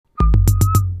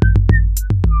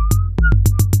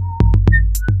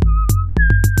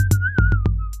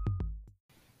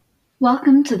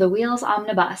Welcome to the Wheels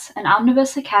Omnibus, an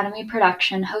Omnibus Academy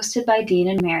production hosted by Dean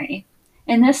and Mary.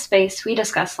 In this space, we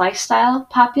discuss lifestyle,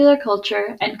 popular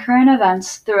culture, and current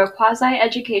events through a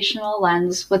quasi-educational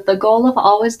lens with the goal of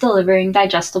always delivering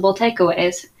digestible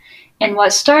takeaways. In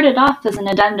what started off as an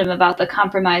addendum about the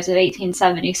Compromise of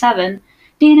 1877,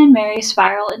 Dean and Mary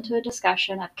spiral into a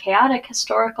discussion of chaotic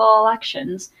historical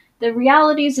elections, the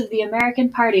realities of the American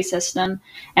party system,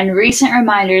 and recent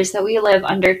reminders that we live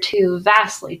under two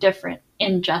vastly different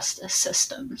injustice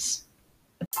systems.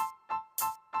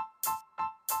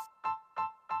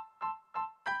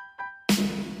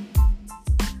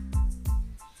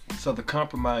 So the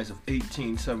Compromise of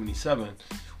 1877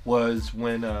 was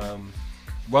when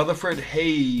Rutherford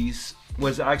Hayes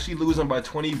was actually losing by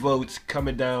 20 votes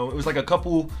coming down. It was like a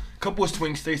couple of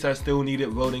swing states that still needed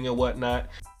voting and whatnot.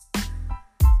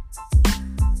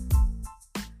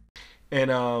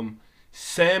 And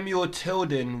Samuel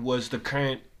Tilden was the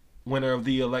current winner of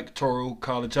the Electoral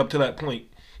College. Up to that point,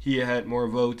 he had more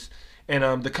votes.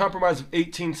 And the Compromise of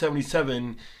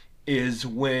 1877 is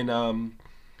when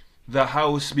the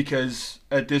House, because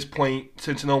at this point,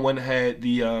 since no one had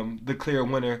the clear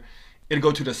winner, it'd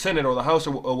go to the Senate or the House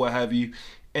or what have you.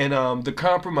 And the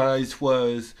compromise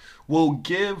was, we'll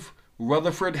give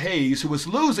Rutherford Hayes, who was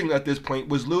losing at this point,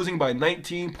 was losing by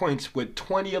 19 points with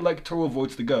 20 electoral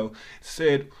votes to go,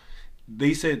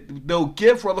 they said they'll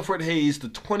give Rutherford Hayes the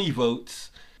 20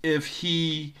 votes if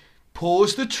he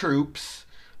pulls the troops,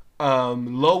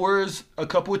 lowers a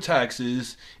couple of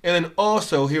taxes, and then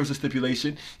also, here's a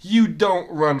stipulation, you don't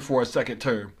run for a second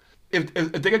term. If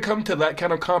they could come to that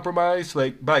kind of compromise,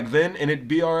 like back then, and it'd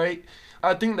be all right,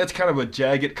 I think that's kind of a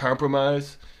jagged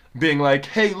compromise, being like,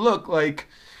 hey, look, like,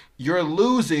 you're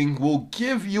losing, we'll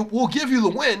give you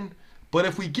the win, but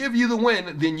if we give you the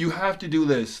win, then you have to do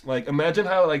this. Like, imagine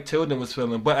how, like, Tilden was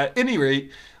feeling. But at any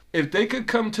rate, if they could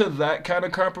come to that kind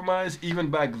of compromise,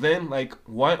 even back then, like,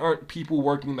 why aren't people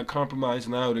working the compromise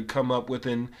now to come up with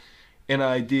an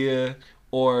idea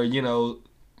or,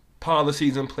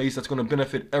 policies in place that's going to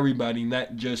benefit everybody,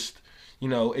 not just,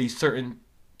 a certain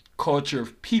culture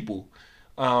of people,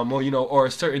 or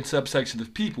a certain subsection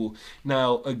of people.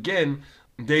 Now, again,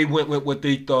 they went with what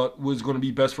they thought was going to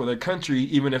be best for their country,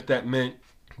 even if that meant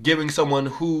giving someone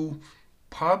who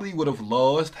probably would have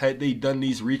lost had they done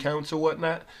these recounts or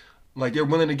whatnot. Like, they're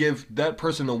willing to give that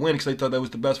person a win because they thought that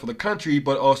was the best for the country,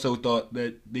 but also thought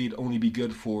that they'd only be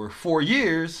good for 4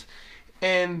 years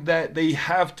and that they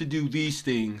have to do these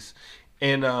things.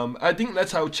 And I think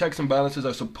that's how checks and balances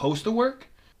are supposed to work.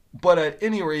 But at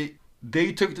any rate,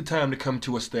 they took the time to come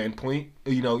to a standpoint,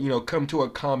 come to a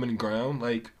common ground.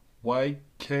 Like, why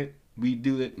can't we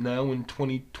do it now in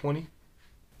 2020?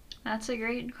 That's a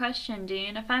great question,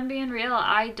 Dean. If I'm being real,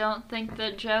 I don't think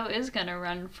that Joe is going to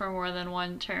run for more than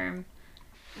one term.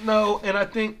 No, and I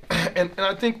think and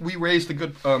I think we raised a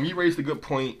good you raised a good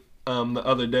point the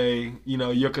other day,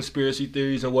 your conspiracy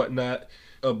theories and whatnot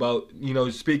about,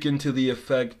 speaking to the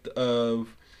effect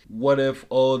of what if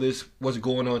all this what's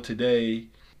going on today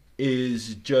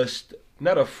is just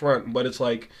not a front, but it's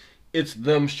like it's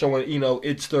them showing,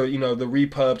 it's the the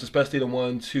repubs, especially the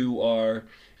ones who are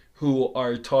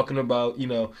talking about,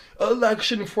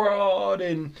 election fraud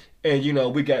and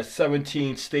we got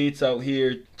 17 states out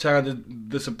here trying to,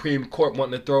 the Supreme Court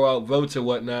wanting to throw out votes and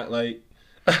whatnot, like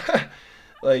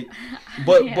like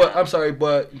but Yeah. but I'm sorry,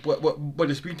 but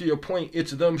to speak to your point,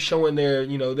 it's them showing their,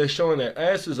 they're showing their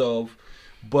asses off,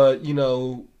 but we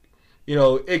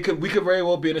could very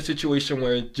well be in a situation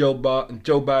where Joe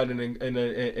Biden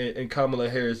and Kamala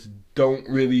Harris don't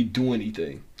really do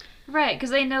anything. Right, because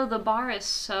they know the bar is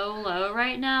so low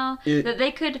right now that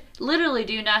they could literally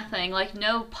do nothing. Like,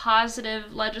 no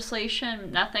positive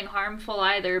legislation, nothing harmful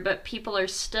either, but people are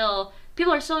still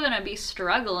going to be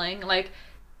struggling. Like,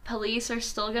 police are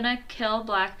still going to kill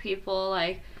black people.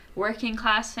 Like, working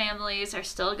class families are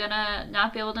still going to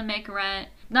not be able to make rent.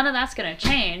 None of that's going to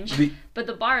change. But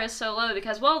the bar is so low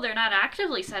because, well, they're not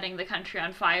actively setting the country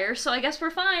on fire, so I guess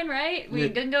we're fine, right? We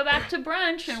can go back to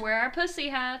brunch and wear our pussy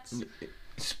hats.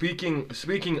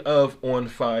 Speaking of on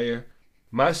fire,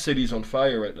 my city's on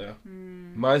fire right now.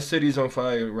 My city's on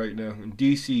fire right now. In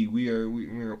DC,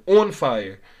 we're on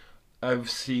fire. I've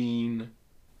seen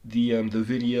the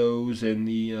videos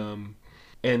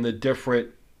and the different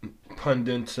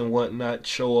pundits and whatnot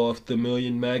show off the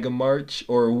Million MAGA March,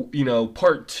 or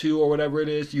part 2 or whatever it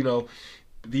is.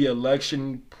 The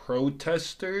election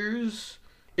protesters.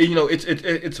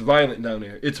 It's violent down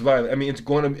there. It's violent. I mean, it's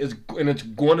going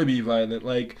to be violent.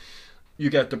 Like, you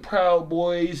got the Proud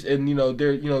Boys, and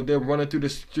they're running through the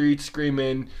streets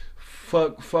screaming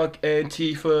fuck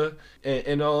Antifa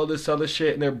and all this other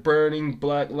shit, and they're burning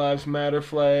Black Lives Matter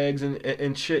flags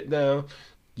and shit down.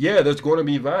 Yeah, there's going to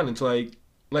be violence.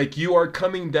 Like you are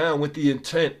coming down with the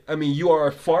intent. I mean, you are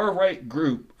a far right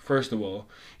group, first of all.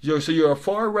 So you're a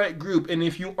far right group, and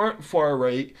if you aren't far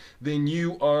right, then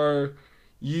you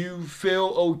feel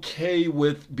okay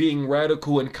with being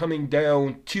radical and coming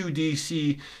down to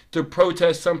DC to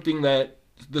protest something that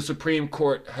the Supreme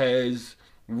Court has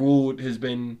ruled has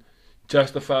been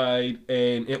justified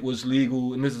and it was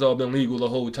legal, and this has all been legal the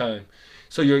whole time.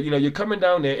 So you're coming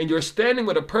down there and you're standing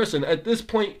with a person. At this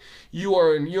point,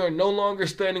 you're no longer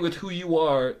standing with who you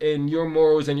are and your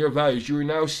morals and your values. You are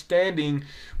now standing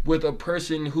with a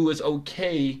person who is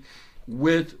okay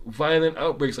with violent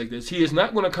outbreaks like this. He is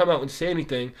not going to come out and say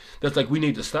anything that's like, we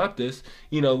need to stop this.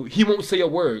 He won't say a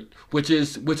word, which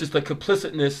is the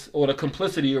complicitness or the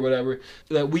complicity or whatever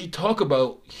that we talk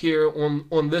about here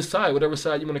on this side, whatever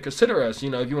side you want to consider us.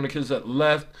 If you want to consider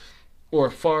left or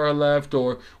far left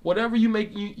or whatever you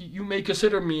may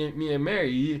consider me and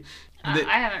Mary.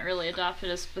 I haven't really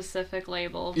adopted a specific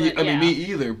label. But I mean, me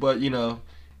either. But I'm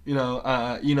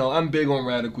big on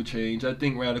radical change. I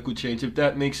think radical change, if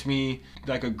that makes me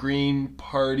like a Green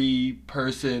Party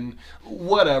person,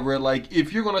 whatever. Like,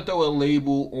 if you're gonna throw a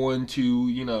label onto,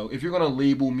 if you're gonna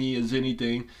label me as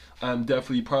anything, I'm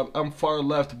definitely I'm far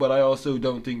left. But I also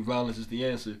don't think violence is the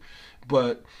answer.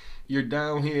 But you're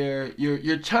down here,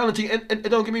 you're challenging, and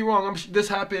don't get me wrong, this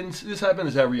happens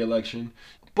every election,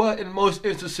 but in most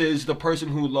instances, the person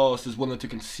who lost is willing to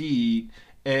concede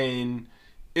and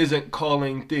isn't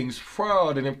calling things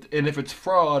fraud, and if it's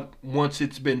fraud, once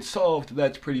it's been solved,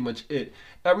 that's pretty much it.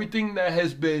 Everything that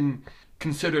has been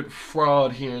considered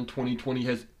fraud here in 2020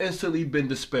 has instantly been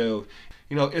dispelled.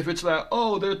 If it's like,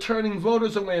 oh, they're turning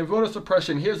voters away and voter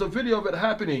suppression, here's a video of it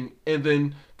happening, and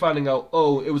then finding out,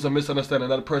 oh, it was a misunderstanding,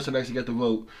 that person actually got the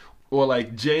vote. Or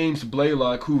like James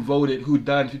Blaylock, who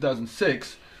died in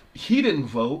 2006, he didn't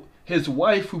vote. His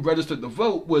wife, who registered the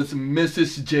vote, was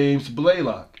Mrs. James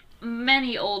Blaylock.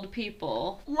 Many old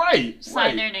people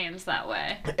sign their names that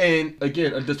way. And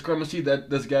again, a discrepancy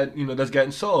that's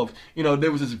gotten solved.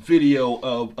 There was this video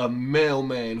of a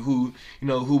mailman who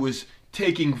was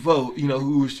taking vote,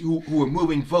 who were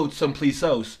moving votes someplace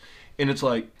else, and it's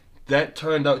like that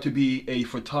turned out to be a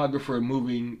photographer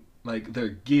moving like their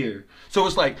gear. So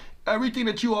it's like everything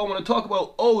that you all want to talk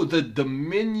about. Oh, the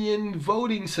Dominion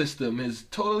voting system is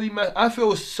totally I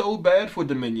feel so bad for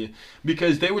Dominion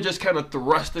because they were just kind of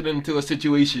thrusted into a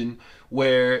situation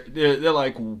where they're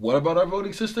like, what about our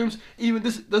voting systems? Even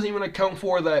this doesn't even account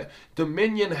for that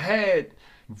Dominion had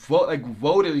voting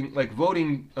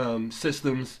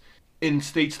systems in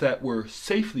states that were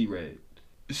safely read.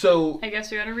 So I guess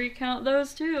we gotta recount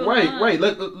those too. Right.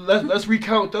 Let's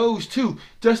recount those too,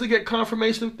 just to get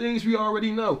confirmation of things we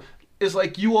already know. It's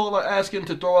like you all are asking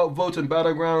to throw out votes in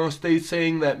battleground states,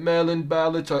 saying that mail-in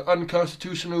ballots are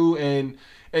unconstitutional and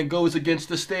goes against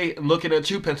the state. And looking at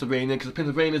you, Pennsylvania, because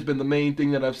Pennsylvania has been the main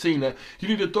thing that I've seen, that you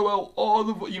need to throw out all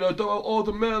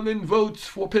the mail-in votes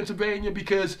for Pennsylvania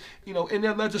because in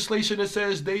their legislation it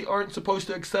says they aren't supposed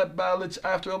to accept ballots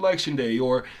after Election Day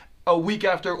or a week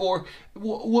after, or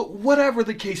whatever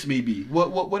the case may be,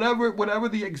 whatever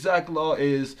the exact law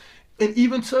is. And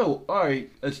even so, all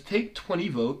right, let's take 20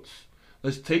 votes.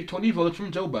 Let's take 20 votes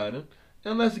from Joe Biden,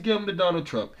 and let's give them to Donald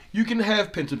Trump. You can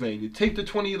have Pennsylvania. Take the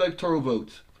 20 electoral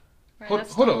votes. Right,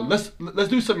 hold on. Let's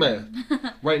do some math.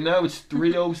 Right now it's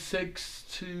 306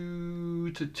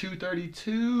 to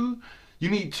 232. You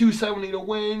need 270 to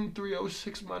win.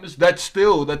 306 minus. That's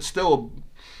still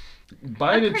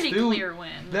Biden a pretty still clear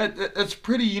win. That's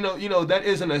pretty. That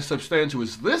isn't as substantial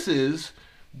as this is,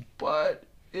 but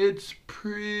it's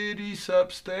pretty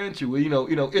substantial.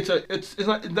 It's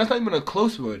not, that's not even a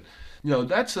close one.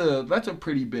 That's a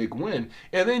pretty big win.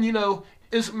 And then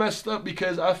it's messed up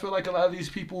because I feel like a lot of these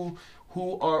people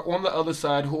who are on the other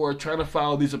side, who are trying to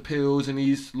file these appeals and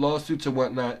these lawsuits and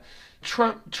whatnot,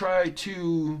 Trump tried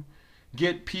to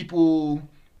get people,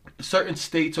 certain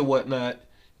states or whatnot,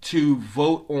 to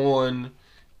vote on,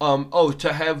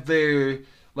 to have their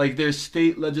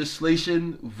state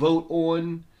legislation vote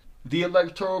on the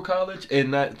Electoral College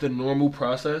and not the normal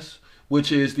process,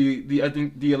 which is I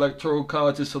think the Electoral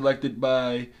College is selected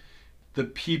by the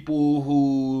people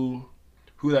who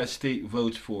that state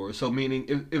votes for. So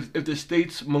meaning if the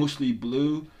state's mostly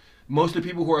blue, most of the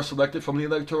people who are selected from the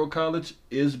Electoral College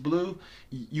is blue,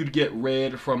 you'd get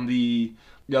red from a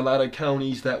lot of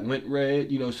counties that went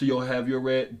red, so you'll have your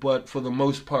red. But for the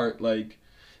most part,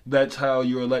 that's how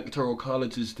your Electoral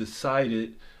College is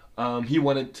decided. He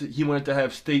wanted to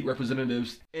have state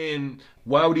representatives, and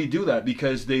why would he do that?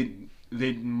 Because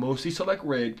they mostly select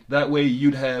red. That way,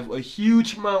 you'd have a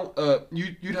huge amount.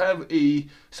 You'd have a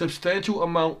substantial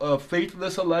amount of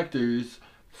faithless electors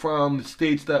from the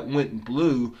states that went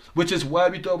blue, which is why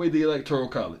we throw away the electoral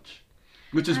college.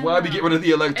 Which is I why we know. get rid of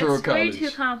the electoral It's way college.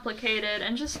 too complicated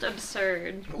and just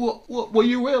absurd. Well,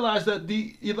 you realize that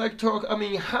the electoral. I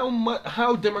mean,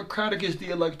 how democratic is the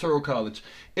electoral college?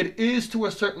 It is to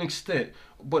a certain extent,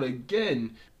 but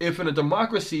again, if in a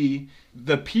democracy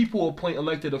the people appoint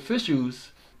elected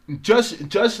officials, just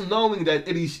knowing that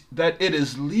it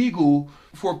is legal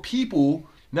for people,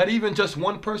 not even just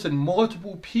one person,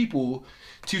 multiple people,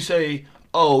 to say,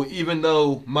 oh, even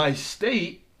though my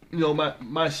state,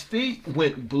 my state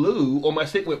went blue, or my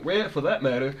state went red for that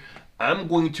matter, I'm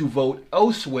going to vote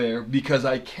elsewhere because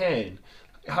I can.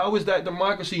 How is that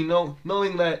democracy,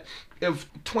 knowing that if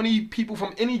 20 people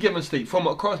from any given state, from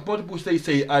across multiple states,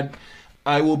 say,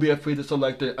 I will be a faithless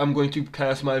elector, I'm going to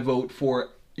cast my vote for,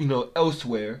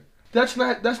 elsewhere. That's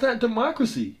not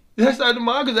democracy. That's not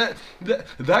democracy.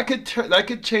 That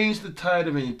could change the tide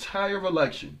of an entire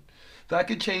election. That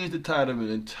could change the tide of an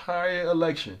entire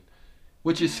election,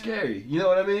 which is scary. You know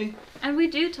what I mean? And we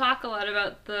do talk a lot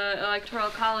about the Electoral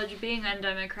College being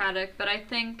undemocratic, but I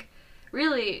think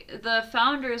really the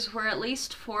founders were at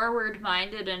least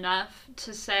forward-minded enough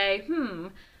to say,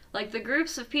 like the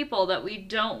groups of people that we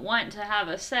don't want to have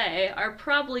a say are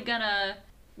probably gonna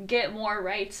get more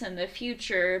rights in the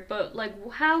future, but like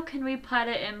how can we put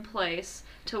it in place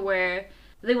to where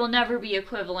they will never be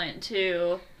equivalent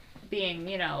to being,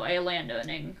 a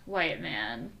landowning white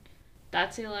man?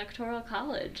 That's the Electoral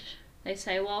College. They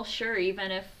say, well, sure,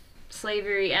 even if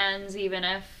slavery ends, even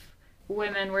if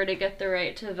women were to get the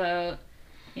right to vote,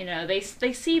 they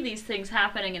see these things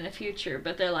happening in the future,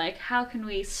 but they're like, how can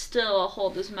we still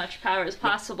hold as much power as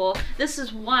possible? This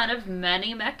is one of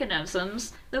many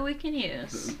mechanisms that we can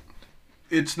use.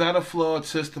 It's not a flawed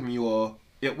system, you all.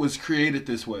 It was created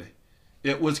this way.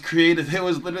 It was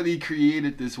literally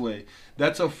created this way.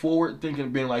 That's a forward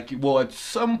thinking, being like, well, at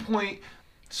some point,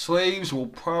 slaves will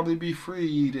probably be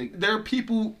freed. There are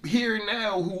people here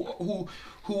now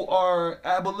who are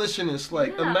abolitionists.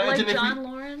 Like, yeah, imagine like if John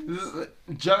Lawrence,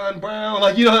 John Brown,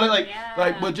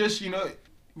 but just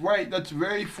right. That's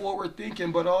very forward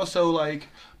thinking, but also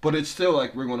but it's still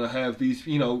like we're gonna have these.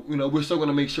 We're still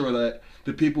gonna make sure that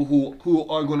the people who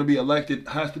are going to be elected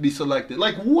has to be selected.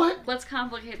 Like what? Let's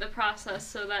complicate the process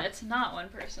so that it's not one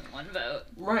person, one vote.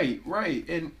 Right,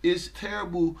 and it's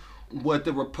terrible what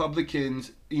the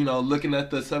Republicans, looking at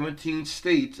the 17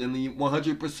 states and the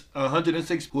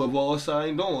 106 who have all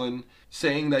signed on,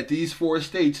 saying that these 4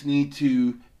 states need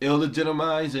to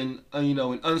illegitimize and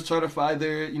and uncertify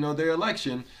their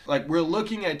election. Like, we're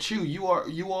looking at you. You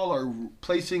all are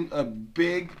placing a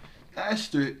big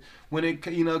asterisk when it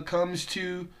comes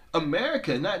to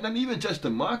America, not even just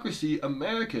democracy,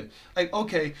 America. Like,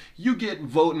 okay, you get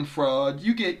voting fraud,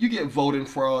 you get voting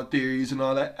fraud theories and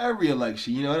all that every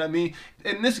election, you know what I mean?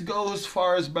 And this goes as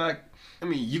far as back. I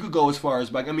mean, you could go as far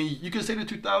as back. I mean, you could say the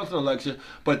 2000 election,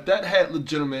 but that had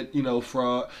legitimate,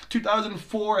 fraud.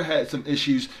 2004 had some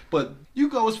issues, but you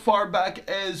go as far back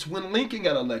as when Lincoln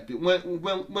got elected. When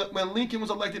Lincoln was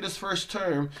elected his first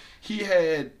term, he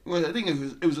had, I think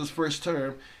it was his first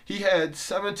term, he had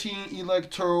 17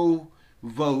 electoral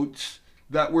votes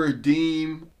that were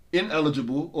deemed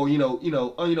ineligible or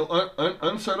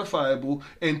uncertifiable,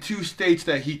 in 2 states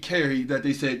that he carried that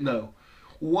they said no.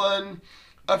 One,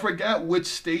 I forgot which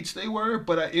states they were,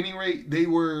 but at any rate, they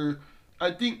were.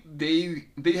 I think they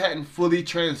hadn't fully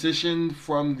transitioned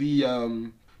from the.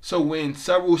 So when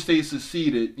several states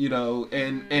seceded,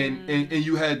 and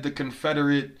you had the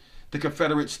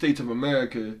Confederate States of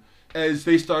America, as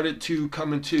they started to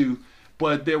come into,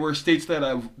 but there were states that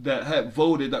had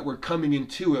voted that were coming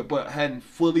into it, but hadn't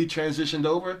fully transitioned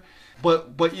over.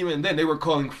 But even then, they were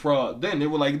calling fraud. Then they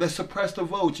were like, let's suppress the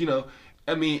votes.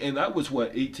 I mean, and that was what,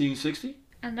 1860.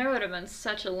 And there would have been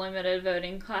such a limited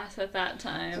voting class at that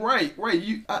time. Right.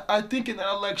 I think in that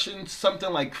election,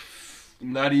 something like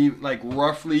not even like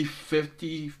roughly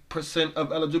 50%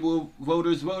 of eligible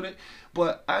voters voted.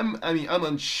 But I'm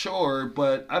unsure.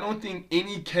 But I don't think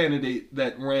any candidate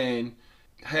that ran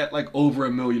had like over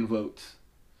 1 million votes.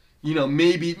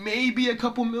 Maybe a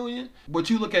couple million.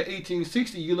 But you look at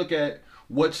 1860, you look at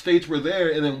what states were there,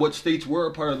 and then what states were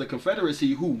a part of the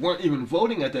Confederacy who weren't even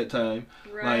voting at that time.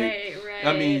 Right.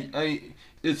 I mean,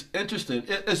 it's interesting.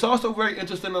 It's also very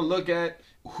interesting to look at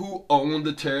who owned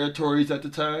the territories at the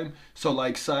time. So,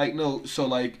 like, side note,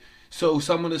 so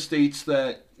some of the states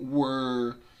that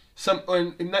were they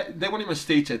weren't even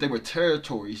states yet; they were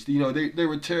territories. They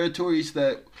were territories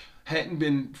that hadn't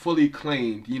been fully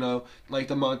claimed, like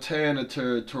the Montana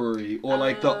territory or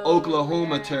like the Oh,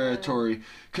 Oklahoma yeah. territory.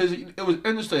 Because it was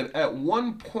interesting. At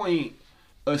one point,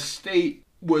 a state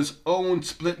was owned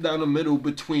split down the middle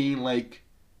between like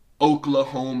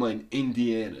Oklahoma and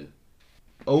Indiana.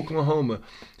 Oklahoma.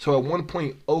 So at one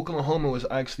point, Oklahoma was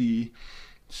actually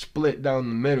split down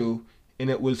the middle, and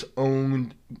it was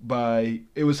owned by,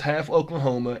 it was half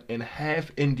Oklahoma and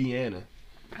half Indiana.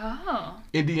 Oh.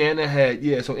 Indiana had,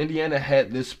 yeah, so Indiana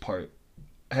had this part,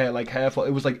 had like half,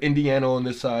 it was like Indiana on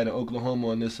this side and Oklahoma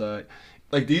on this side.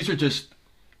 Like these are just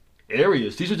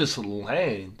areas, these are just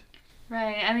land.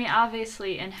 Right. I mean,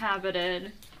 obviously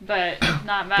inhabited, but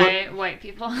not But by white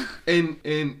people. and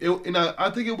I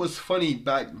think it was funny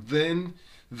back then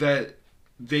that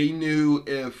they knew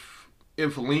if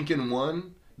Lincoln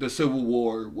won, the Civil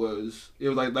War was, it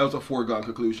was like that was a foregone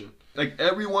conclusion. Like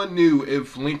everyone knew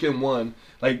if Lincoln won,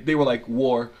 like they were like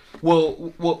war.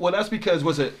 Well, that's because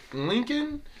was it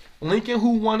Lincoln? Lincoln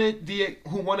who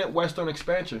wanted Western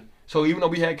expansion. So even though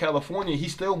we had California, he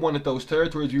still wanted those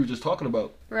territories we were just talking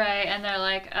about. Right. And they're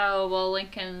like, oh, well,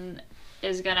 Lincoln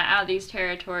is going to add these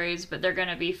territories, but they're going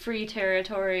to be free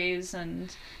territories.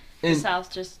 And the And South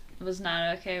just was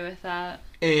not okay with that.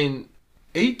 in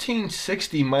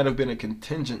 1860 might have been a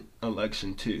contingent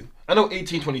election too. I know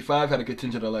 1825 had a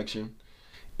contingent election.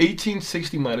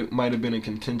 1860 might have been a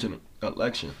contingent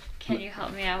election. Can you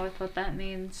help me out with what that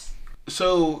means?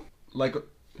 So like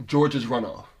Georgia's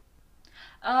runoff,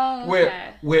 Oh, where okay.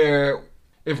 where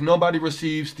if nobody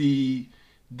receives the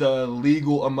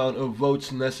legal amount of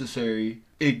votes necessary,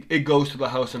 it goes to the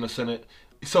House and the Senate.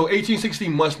 So 1860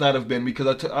 must not have been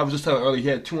because I was just telling earlier he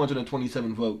had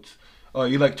 227 votes,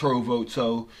 electoral votes.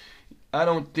 So I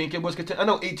don't think it was contingent. I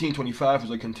know 1825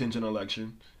 was a contingent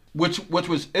election, which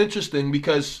was interesting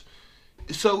because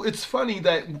so it's funny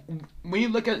that when you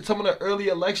look at some of the early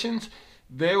elections,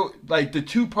 there like the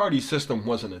two party system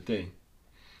wasn't a thing.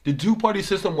 The two party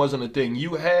system wasn't a thing.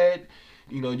 You had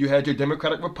your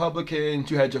Democratic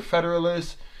Republicans, you had your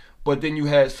Federalists, but then you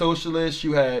had socialists,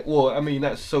 you had, well, I mean,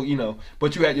 not so,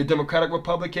 but you had your Democratic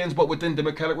Republicans, but within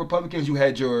Democratic Republicans, you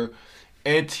had your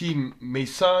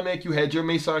anti-Masonic, you had your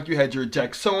Masonic, you had your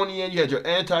Jacksonian, you had your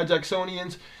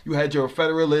anti-Jacksonians, you had your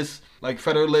Federalists, like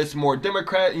Federalists, more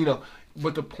Democrat,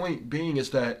 but the point being is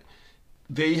that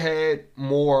they had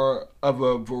more of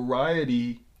a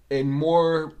variety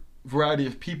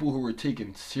of people who were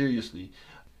taken seriously.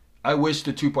 I wish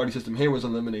the two party system here was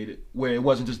eliminated, where it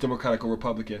wasn't just Democratic or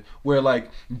Republican, where like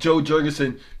Joe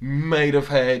Jurgensen might have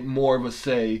had more of a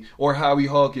say, or Howie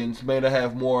Hawkins might have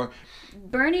had more.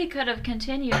 Bernie could have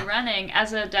continued running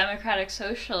as a Democratic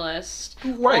Socialist,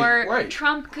 Right, or right,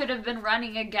 Trump could have been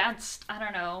running against, I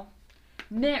don't know,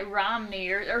 Mitt Romney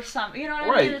or something. You know what I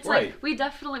mean? right, It's right.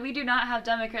 like we do not have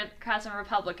Democrats and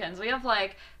Republicans. We have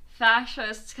like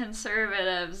fascists,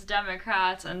 conservatives,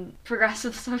 Democrats, and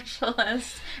progressive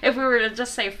socialists. If we were to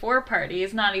just say four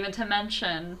parties, not even to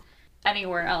mention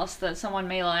anywhere else that someone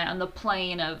may lie on the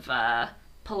plane of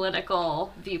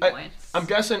political viewpoints. I'm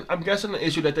guessing the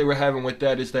issue that they were having with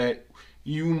that is that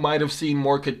you might have seen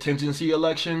more contingency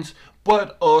elections,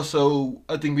 but also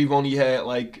I think we've only had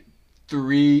like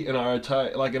three in our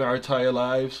entire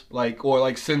lives,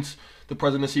 or since the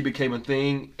presidency became a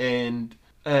thing. And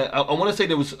I want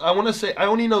to say I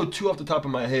only know two off the top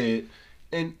of my head,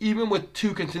 and even with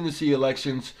two contingency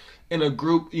elections in a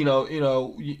group,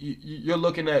 you're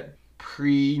looking at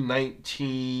pre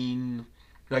 19,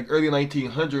 like early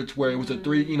 1900s, where it was a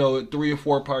three or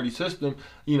four party system.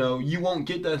 You won't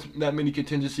get that many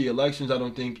contingency elections, I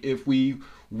don't think, if we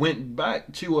went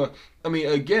back to I mean,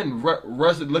 again,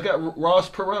 look at Ross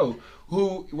Perot,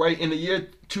 who, right, in the year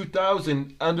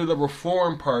 2000, under the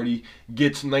Reform Party,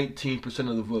 gets 19%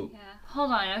 of the vote. Yeah.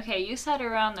 Hold on. Okay, you said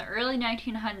around the early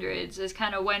 1900s is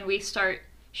kind of when we start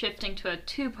shifting to a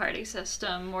two-party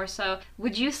system more so.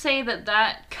 Would you say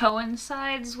that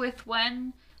coincides with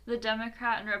when the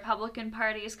Democrat and Republican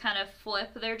parties kind of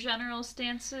flip their general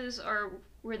stances, or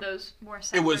were those more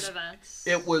separate events?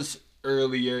 It was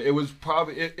earlier. It was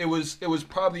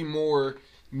probably more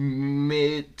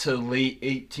mid to late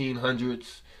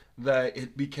 1800s that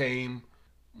it became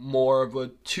more of a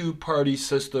two-party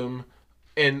system,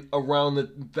 and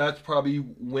that's probably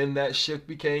when that shift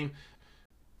became,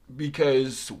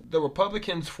 because the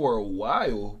Republicans for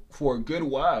a good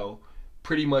while,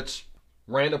 pretty much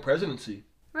ran the presidency.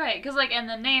 Right, because like in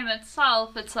the name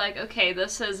itself, it's like, okay,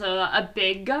 this is a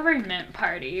big government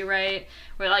party, right?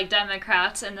 We're like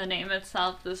Democrats in the name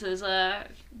itself. This is a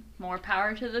more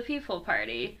power to the people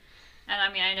party. And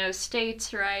I mean, I know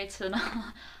states' rights and all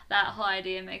that whole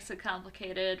idea makes it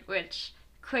complicated, which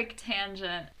quick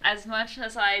tangent. As much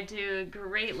as I do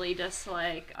greatly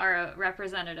dislike our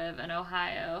representative in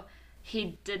Ohio,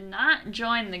 he did not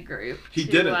join the group He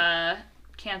to didn't.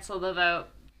 Cancel the vote.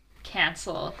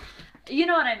 Cancel. You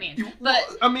know what I mean. Well,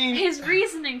 But I mean, his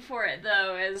reasoning for it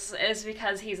though is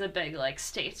because he's a big like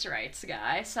states' rights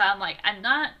guy. So I'm like, I'm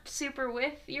not super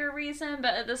with your reason,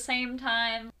 but at the same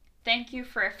time, thank you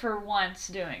for once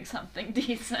doing something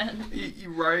decent.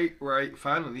 right,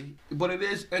 finally. But it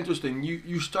is interesting.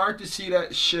 You start to see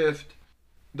that shift.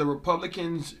 The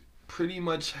Republicans pretty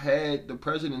much had the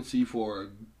presidency for a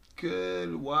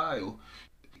good while,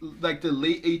 like the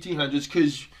late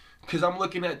 1800s. Because I'm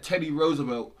looking at Teddy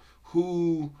Roosevelt,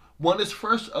 who won his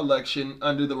first election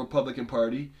under the Republican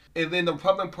Party, and then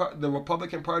the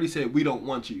Republican Party said, "We don't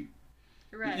want you."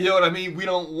 Right. You know what I mean? We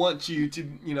don't want you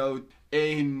to,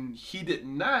 and he did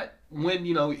not win,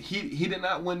 he did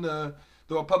not win the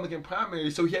Republican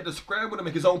primary, so he had to scramble to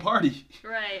make his own party.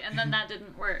 Right, and then that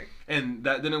didn't work. And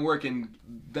that didn't work, and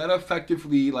that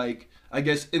effectively, like, I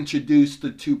guess, introduced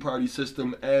the two-party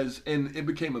system and it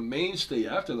became a mainstay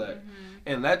after that. Mm-hmm.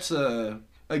 And that's,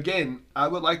 again, I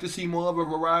would like to see more of a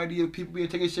variety of people being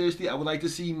taken seriously. I would like to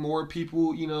see more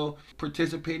people,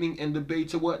 participating in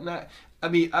debates and whatnot. I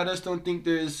mean, I just don't think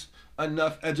there's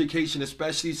enough education,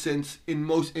 especially since in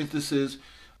most instances,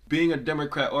 being a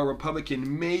Democrat or a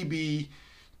Republican may be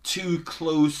too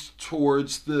close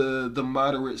towards the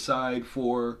moderate side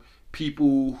for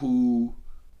people who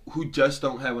just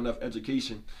don't have enough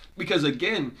education. Because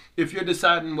again, if you're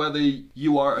deciding whether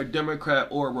you are a Democrat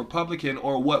or a Republican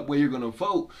or what way you're going to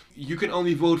vote, you can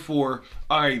only vote for,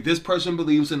 all right, this person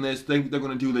believes in this, they're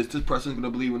going to do this person's going to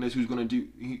believe in this, who's going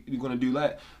to do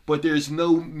that. But there's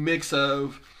no mix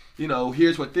of,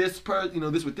 here's what this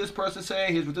what this person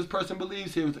saying, here's what this person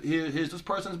believes, here's this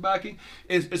person's backing.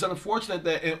 It's unfortunate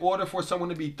that in order for someone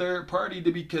to be third party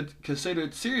to be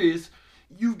considered serious,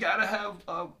 you've got to have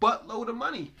a buttload of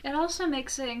money. It also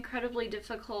makes it incredibly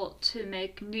difficult to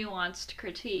make nuanced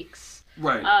critiques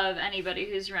right. of anybody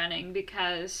who's running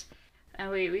because,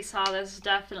 and we saw this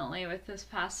definitely with this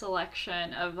past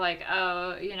election of like,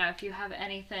 if you have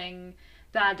anything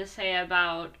bad to say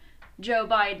about Joe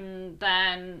Biden,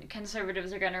 then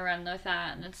conservatives are going to run with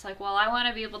that. And it's like, well, I want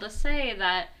to be able to say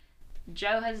that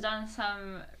Joe has done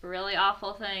some really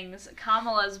awful things.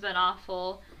 Kamala's been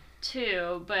awful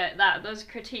too, but that those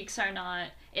critiques are not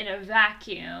in a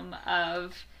vacuum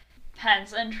of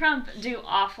Pence and Trump do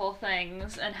awful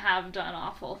things and have done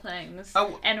awful things,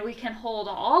 and we can hold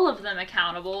all of them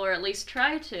accountable, or at least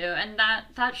try to, and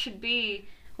that should be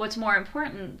what's more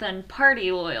important than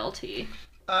party loyalty.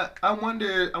 I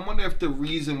wonder if the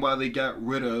reason why they got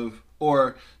rid of,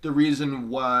 or the reason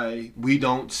why we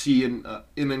don't see an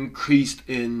increased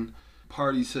in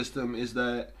party system is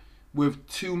that with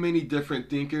too many different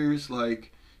thinkers,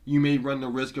 like, you may run the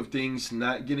risk of things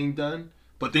not getting done,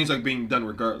 but things are being done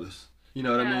regardless. You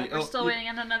know what I mean? We're still waiting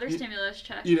on another stimulus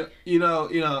check.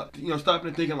 Stopping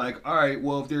and thinking like, all right,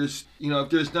 well, if there's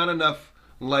not enough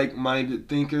like-minded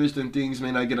thinkers, then things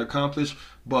may not get accomplished.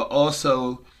 But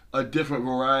also, a different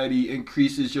variety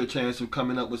increases your chance of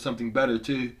coming up with something better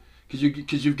too,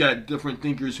 because you've got different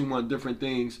thinkers who want different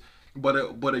things. But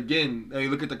again, you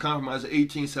look at the compromise of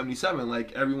 1877,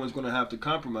 like, everyone's going to have to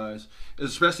compromise,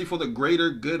 especially for the greater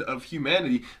good of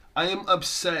humanity. I am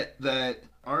upset that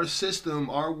our system,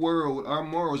 our world, our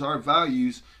morals, our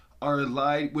values are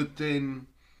lied within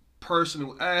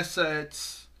personal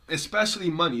assets, especially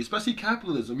money, especially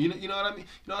capitalism. You know what I mean?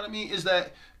 You know what I mean? Is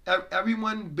that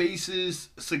everyone bases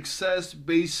success,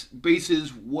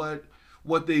 bases what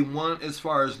they want as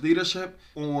far as leadership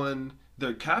on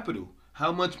their capital.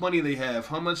 How much money they have,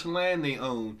 how much land they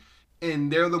own.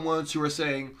 And they're the ones who are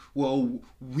saying, well,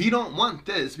 we don't want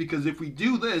this, because if we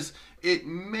do this, it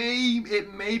may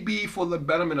be for the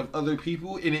betterment of other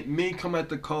people, and it may come at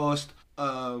the cost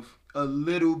of a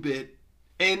little bit.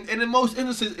 And in most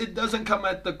instances, it doesn't come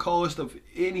at the cost of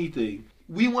anything.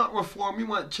 We want reform, we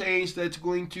want change that's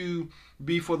going to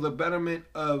be for the betterment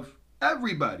of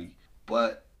everybody.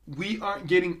 But we aren't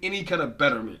getting any kind of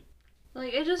betterment.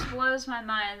 Like, it just blows my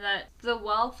mind that the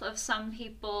wealth of some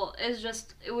people is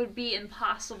just, it would be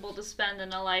impossible to spend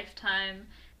in a lifetime,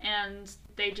 and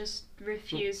they just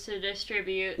refuse to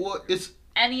distribute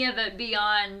any of it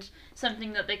beyond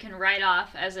something that they can write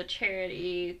off as a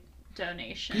charity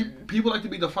donation. People like to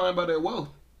be defined by their wealth.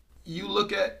 You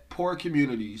look at poor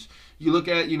communities. You look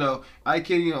at, I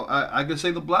can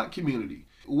say the black community,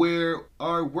 where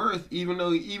our worth, even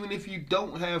if you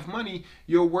don't have money,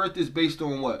 your worth is based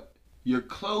on what? Your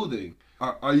clothing.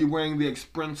 Are you wearing the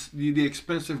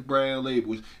expensive brand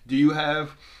labels? Do you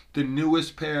have the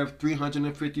newest pair of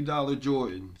 $350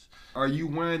 Jordans? Are you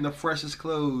wearing the freshest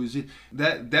clothes?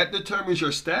 That determines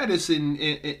your status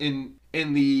in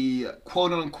the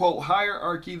quote unquote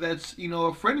hierarchy that's,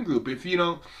 a friend group. If you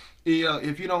don't,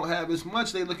 if you don't have as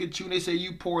much, they look at you and they say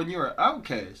you poor and you're an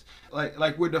outcast.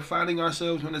 Like we're defining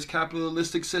ourselves in this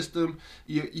capitalistic system.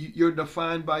 You're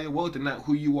defined by your wealth and not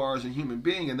who you are as a human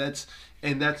being, and that's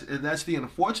the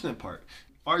unfortunate part.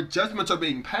 Our judgments are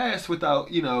being passed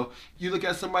without, you look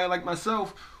at somebody like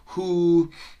myself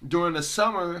who during the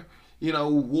summer,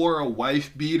 wore a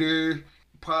wife beater,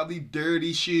 probably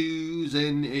dirty shoes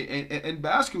and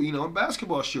basketball, and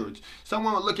basketball shorts.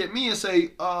 Someone would look at me and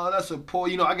say, "Oh, that's a poor,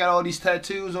 I got all these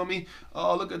tattoos on me.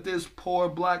 Oh, look at this poor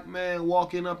black man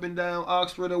walking up and down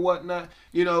Oxford or whatnot."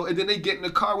 And then they get in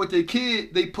the car with their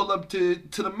kid. They pull up to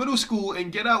the middle school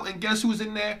and get out, and guess who's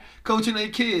in there coaching their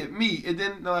kid? Me. And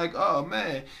then they're like, "Oh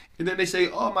man." And then they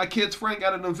say, "Oh, my kid's friend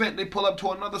got an event." They pull up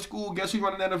to another school. Guess who's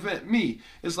running that event? Me.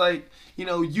 It's like,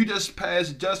 you just pass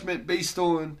judgment based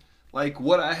on like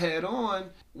what I had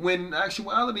on, when in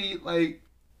actuality, like,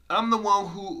 I'm the one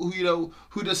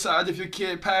who decides if your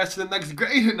kid passed to the next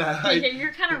grade or not. Like, yeah,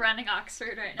 you're kind of running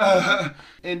Oxford right now.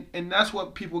 And that's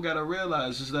what people gotta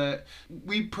realize, is that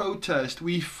we protest,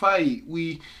 we fight,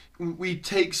 we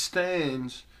take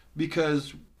stands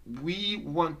because we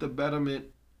want the betterment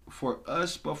for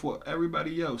us, but for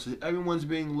everybody else. If everyone's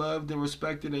being loved and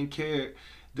respected and cared,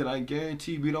 then I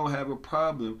guarantee we don't have a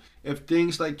problem. If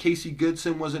things like Casey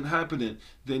Goodson wasn't happening,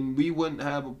 then we wouldn't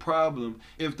have a problem.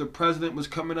 If the president was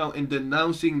coming out and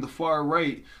denouncing the far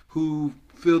right who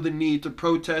feel the need to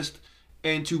protest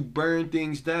and to burn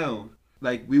things down,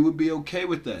 like, we would be okay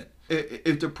with that.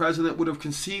 If the president would have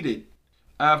conceded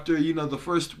after, the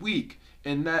first week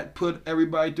and not put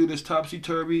everybody through this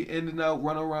topsy-turvy, in and out,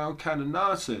 run around kind of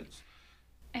nonsense.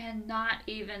 And not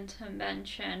even to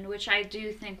mention, which I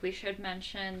do think we should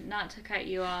mention, not to cut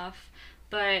you off,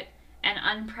 but an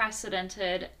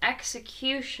unprecedented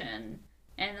execution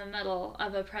in the middle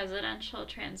of a presidential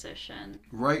transition.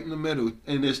 Right in the middle.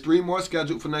 And there's 3 more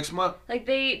scheduled for next month. Like,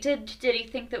 did he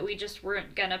think that we just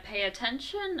weren't gonna pay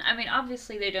attention? I mean,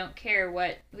 obviously they don't care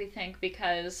what we think,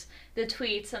 because the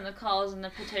tweets and the calls and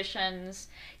the petitions.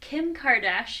 Kim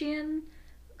Kardashian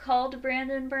called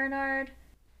Brandon Bernard.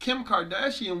 Kim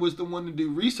Kardashian was the one to do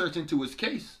research into his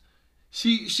case.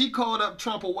 She called up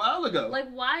Trump a while ago. Like,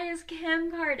 why is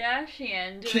Kim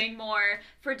Kardashian doing more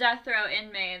for death row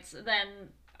inmates than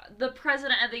the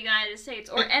president of the United States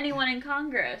or anyone in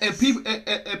Congress?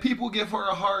 And people give her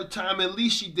a hard time. At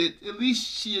least she did. At least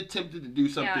she attempted to do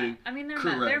something. Yeah, I mean,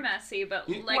 correct. They're messy, but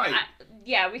like,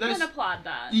 right. We can applaud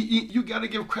that. You got to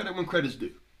give credit when credit's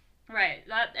due. Right.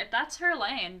 If that's her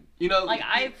lane,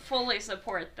 I fully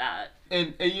support that.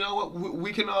 And you know what?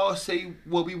 We can all say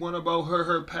what we want about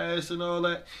her past and all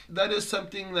that. That is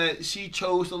something that she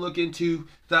chose to look into.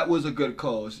 That was a good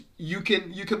cause. You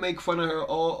can make fun of her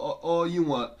all you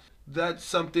want. That's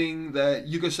something that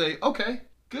you can say, okay,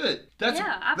 good.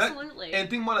 Absolutely. And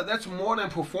think about it. That's more than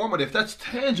performative. That's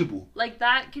tangible. Like,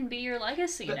 that can be your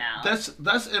legacy now.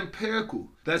 That's empirical.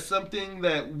 That's something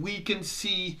that we can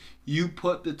see. You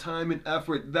put the time and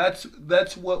effort.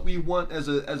 That's what we want as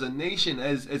a nation,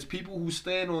 as people who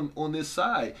stand on this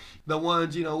side. The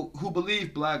ones, who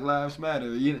believe Black Lives Matter.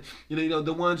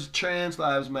 The ones trans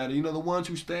lives matter. The ones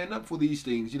who stand up for these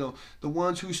things. The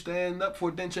ones who stand up for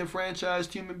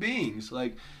disenfranchised human beings.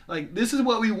 Like this is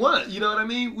what we want. You know what I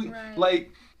mean? Right.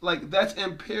 Like that's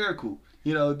empirical.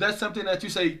 That's something that you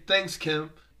say, thanks, Kim.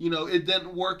 It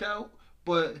didn't work out,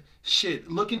 but shit,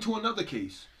 look into another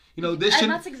case.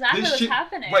 That's exactly what's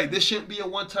happening. Right, this shouldn't be a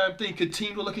one-time thing.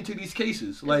 Continue to look into these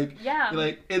cases.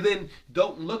 And then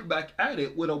don't look back at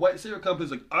it with a white serial company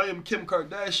like, I am Kim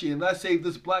Kardashian and I saved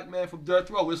this black man from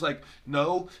death row. It's like,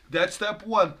 no, that's step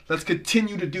 1. Let's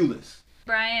continue to do this.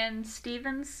 Brian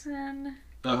Stevenson,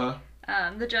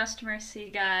 the Just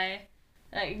Mercy guy,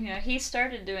 he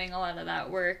started doing a lot of that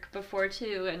work before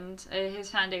too, and his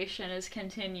foundation is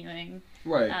continuing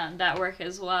that work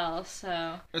as well.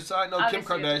 So, and so I know Kim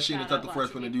Kardashian is not the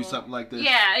first one to do something like this.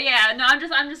 Yeah. No, I'm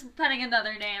just putting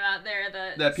another name out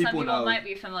there that people some people know. might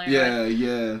be familiar with.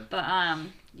 Yeah.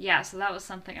 But so that was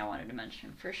something I wanted to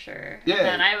mention for sure. Yeah. And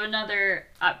then I have another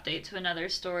update to another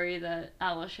story that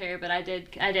I will share, but I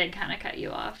did kind of cut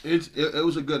you off. It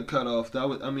was a good cutoff. I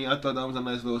thought that was a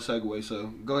nice little segue.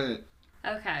 So go ahead.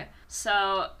 Okay,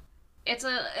 so it's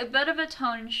a bit of a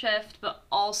tone shift, but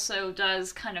also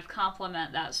does kind of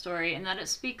complement that story in that it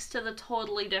speaks to the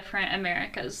totally different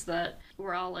Americas that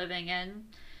we're all living in.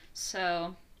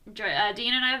 So,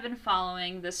 Dean and I have been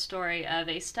following this story of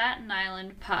a Staten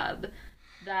Island pub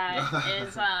that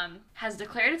is has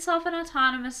declared itself an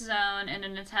autonomous zone in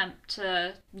an attempt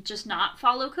to just not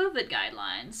follow COVID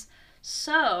guidelines.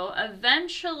 So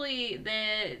eventually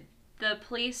the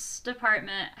police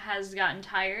department has gotten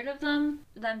tired of them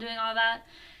doing all that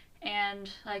and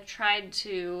like tried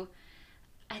to,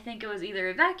 I think it was either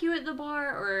evacuate the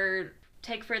bar or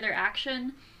take further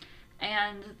action.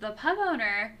 And the pub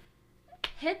owner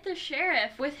hit the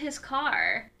sheriff with his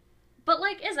car, but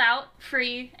like is out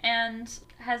free and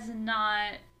has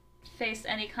not faced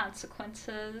any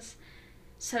consequences.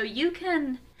 So you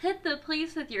can hit the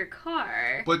police with your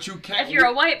car, but you can't if you're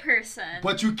a white person.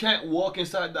 But you can't walk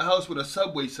inside the house with a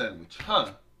Subway sandwich,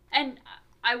 huh? And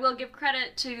I will give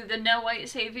credit to the No White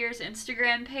Saviors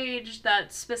Instagram page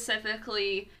that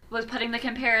specifically was putting the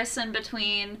comparison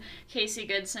between Casey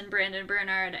Goodson, Brandon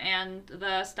Bernard, and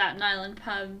the Staten Island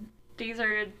pub. These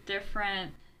are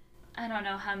different, I don't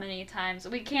know how many times,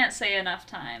 we can't say enough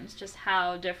times just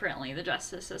how differently the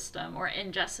justice system or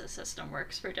injustice system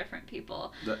works for different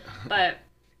people. But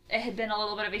it had been a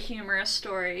little bit of a humorous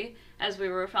story as we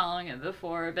were following it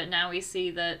before, but now we see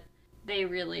that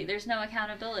there's no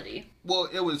accountability. Well,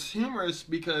 it was humorous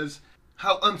because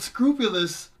how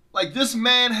unscrupulous, like this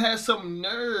man has some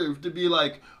nerve to be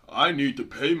like, I need to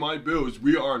pay my bills.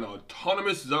 We are an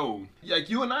autonomous zone. Like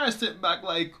you and I are sitting back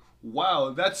like,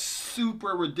 wow, that's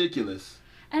super ridiculous.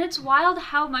 And it's wild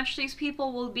how much these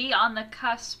people will be on the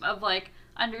cusp of like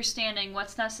understanding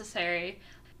what's necessary.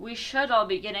 We should all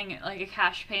be getting like a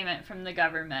cash payment from the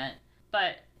government,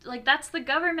 but like that's the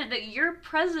government that your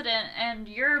president and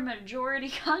your majority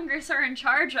Congress are in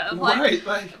charge of. Like,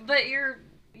 right, but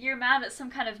you're mad at some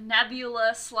kind of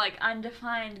nebulous, like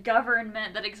undefined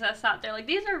government that exists out there. Like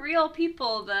these are real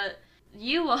people that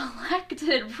you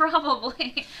elected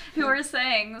probably who are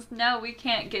saying, no, we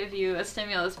can't give you a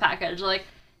stimulus package. Like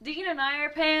Dean and I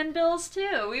are paying bills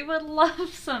too. We would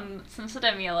love some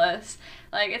stimulus.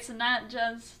 Like it's not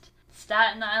just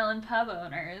Staten Island pub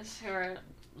owners who are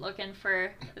looking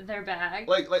for their bag.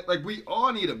 Like we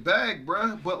all need a bag,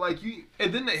 bruh. But like you,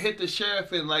 and then they hit the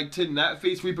sheriff and like to not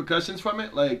face repercussions from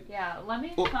it. Like yeah, let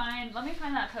me find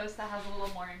that post that has a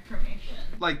little more information.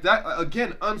 Like that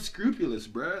again, unscrupulous,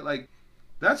 bruh. Like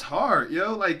that's hard,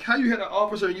 yo. Like how you hit an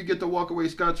officer and you get to walk away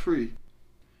scot-free.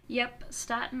 Yep,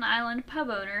 Staten Island pub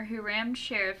owner who rammed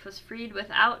sheriff was freed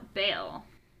without bail.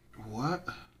 What?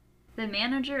 The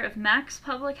manager of Mac's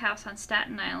Public House on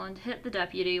Staten Island hit the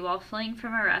deputy while fleeing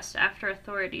from arrest after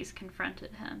authorities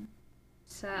confronted him.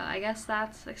 So I guess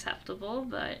that's acceptable,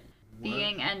 but what?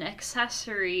 Being an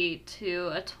accessory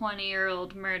to a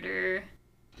 20-year-old murder,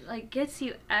 like, gets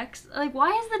you like,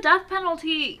 why is the death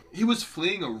penalty... He was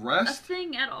fleeing arrest? ...a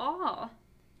thing at all?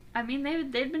 I mean,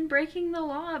 they'd been breaking the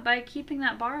law by keeping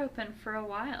that bar open for a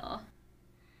while.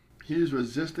 He was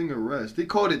resisting arrest. They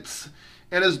called it...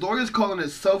 And his lawyer's calling it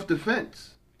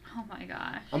self-defense. Oh my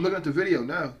gosh. I'm looking at the video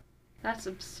now. That's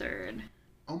absurd.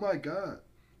 Oh my god.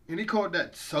 And he called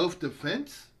that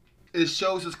self-defense? It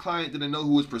shows his client didn't know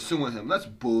who was pursuing him. That's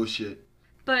bullshit.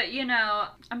 But, you know,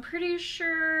 I'm pretty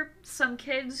sure some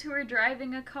kids who were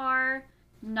driving a car,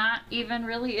 not even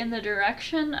really in the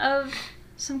direction of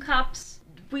some cops.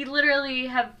 We literally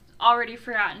have already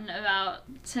forgotten about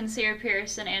Sincere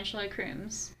Pierce and Angela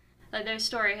Crooms. Like, their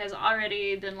story has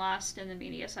already been lost in the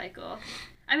media cycle.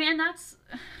 I mean, and that's,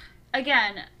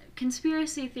 again,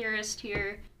 conspiracy theorist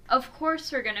here. Of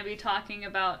course we're going to be talking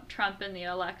about Trump in the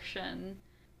election.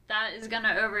 That is going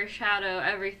to overshadow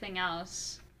everything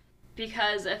else.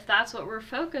 Because if that's what we're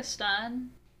focused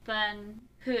on, then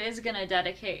who is going to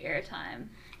dedicate airtime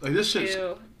like this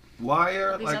to why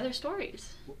are, these like, other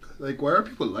stories? Like, why are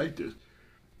people like this?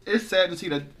 It's sad to see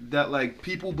that like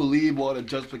people believe all the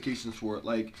justifications for it.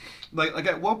 Like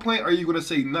at what point are you gonna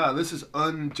say, nah, this is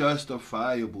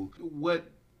unjustifiable? What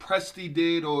Presti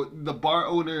did, or the bar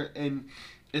owner in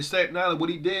Staten Island,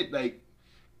 what he did, like,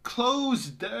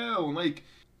 closed down. Like,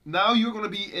 now you're gonna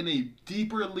be in a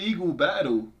deeper legal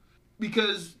battle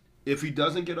because if he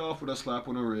doesn't get off with a slap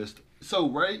on the wrist.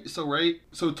 So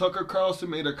Tucker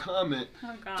Carlson made a comment.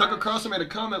 Oh, gosh. Tucker Carlson made a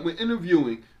comment when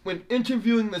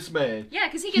interviewing this man. Yeah,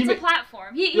 because he gets a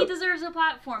platform. He deserves a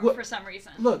platform for some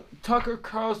reason. Look, Tucker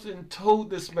Carlson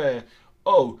told this man,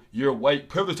 oh, your white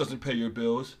privilege doesn't pay your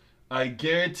bills. I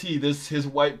guarantee his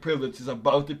white privilege is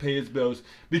about to pay his bills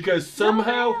because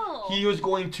somehow he's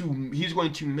going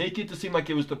to make it to seem like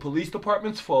it was the police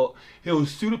department's fault. He'll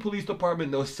sue the police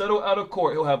department. They'll settle out of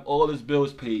court. He'll have all his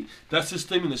bills paid. That's his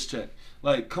stimulus check.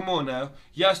 Like, come on now.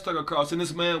 Yes, Tucker Carlson,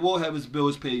 this man will have his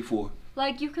bills paid for.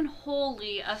 Like, you can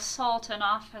wholly assault an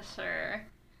officer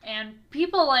and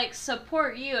people, like,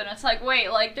 support you, and it's like,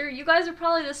 wait, like, you guys are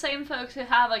probably the same folks who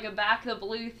have, like, a Back the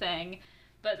Blue thing.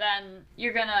 but then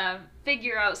you're gonna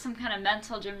figure out some kind of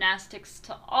mental gymnastics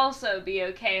to also be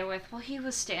okay with, well, he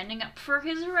was standing up for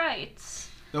his rights.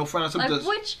 They'll find out something. Like,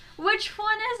 which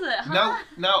one is it, huh?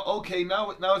 Now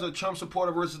it's a Trump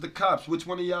supporter versus the cops. Which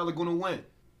one of y'all are gonna win?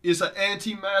 It's an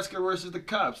anti-masker versus the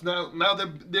cops. Now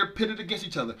they're pitted against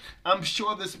each other. I'm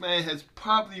sure this man has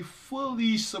probably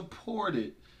fully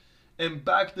supported and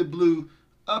backed the blue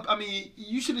up. I mean,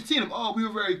 you should have seen them. Oh, we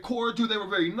were very cordial. They were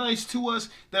very nice to us.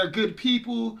 They're good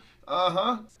people.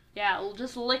 Yeah, we'll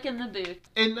just licking the boot.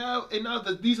 And now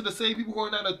these are the same people who are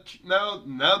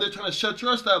now they're trying to shut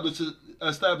your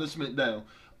establishment down.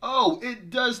 Oh,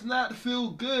 it does not feel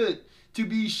good to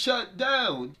be shut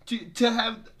down, to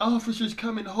have officers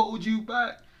come and hold you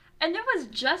back. And it was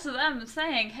just them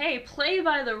saying, hey, play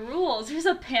by the rules. There's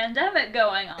a pandemic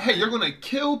going on. Hey, you're going to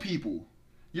kill people.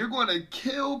 You're going to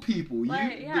kill people.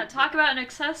 Like, talk about an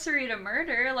accessory to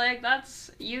murder. Like, that's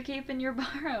you keeping your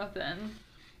bar open.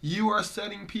 You are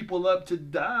setting people up to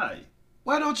die.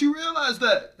 Why don't you realize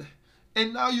that?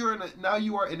 And now you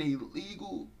are in a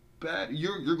legal battle.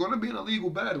 You're going to be in a legal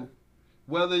battle.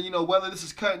 Whether this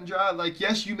is cut and dry, like,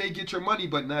 yes, you may get your money,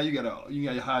 but now you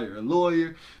gotta hire a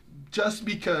lawyer, just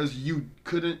because you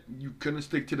couldn't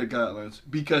stick to the guidelines,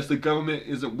 because the government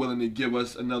isn't willing to give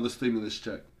us another stimulus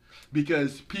check,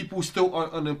 because people still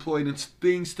aren't unemployed and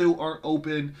things still aren't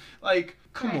open. Like,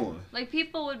 come on. Like,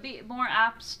 people would be more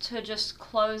apt to just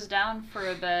close down for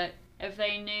a bit if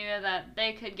they knew that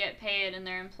they could get paid and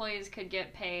their employees could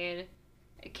get paid.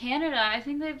 Canada, I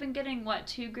think they've been getting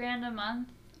 $2,000 a month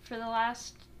for the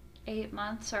last 8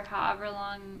 months or however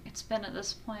long it's been at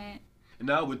this point. And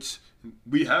now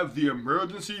we have the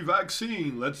emergency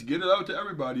vaccine. Let's get it out to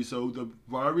everybody so the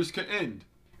virus can end.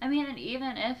 I mean, and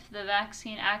even if the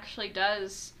vaccine actually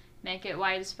does make it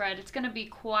widespread, it's going to be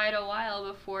quite a while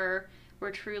before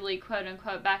we're truly, quote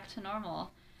unquote, back to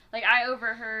normal. Like, I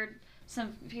overheard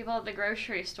some people at the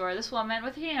grocery store, this woman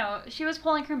with, she was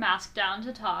pulling her mask down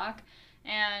to talk.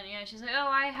 And, she's like, oh,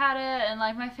 I had it, and,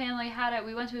 like, my family had it.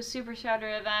 We went to a super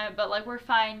spreader event, but, like, we're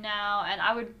fine now. And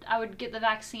I would get the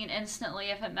vaccine instantly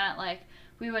if it meant, like,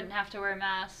 we wouldn't have to wear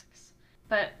masks.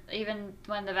 But even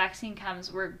when the vaccine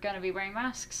comes, we're going to be wearing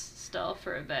masks still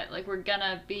for a bit. Like, we're going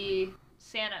to be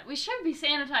we should be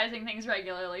sanitizing things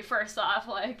regularly, first off.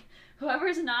 Like,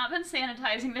 whoever's not been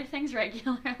sanitizing their things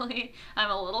regularly, I'm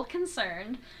a little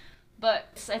concerned. But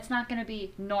it's not going to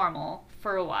be normal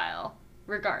for a while,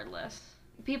 regardless.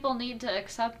 People need to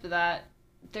accept that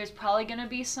there's probably going to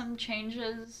be some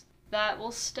changes that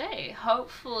will stay.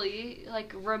 Hopefully,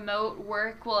 like, remote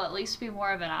work will at least be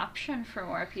more of an option for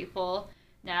more people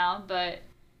now, but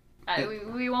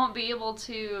we won't be able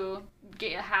to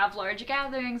have large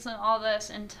gatherings and all this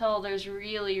until there's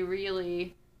really,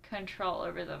 really control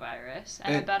over the virus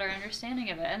and a better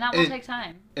understanding of it, and that will take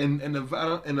time. And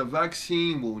the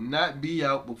vaccine will not be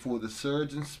out before the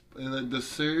surge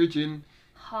in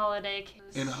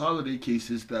holiday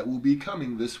cases that will be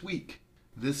coming this week.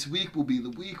 This week will be the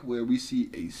week where we see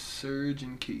a surge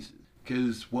in cases.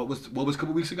 Because what was a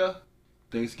couple weeks ago?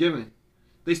 Thanksgiving.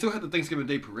 They still had the Thanksgiving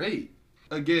Day parade.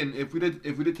 Again, if we'd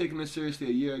have taken this seriously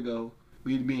a year ago,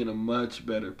 we'd be in a much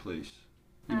better place.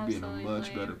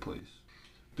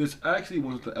 This actually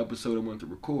wasn't the episode I wanted to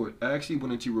record. I actually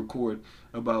wanted to record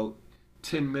about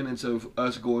 10 minutes of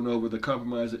us going over the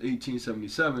Compromise of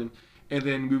 1877. And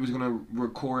then we was going to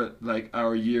record, like,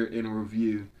 our year in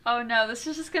review. Oh, no. This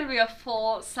is just going to be a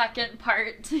full second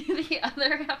part to the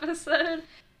other episode.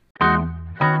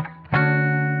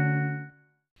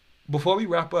 Before we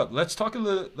wrap up, let's talk a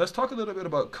little bit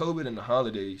about COVID and the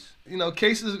holidays.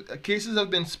 Cases have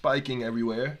been spiking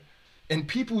everywhere, and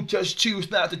people just choose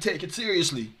not to take it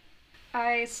seriously.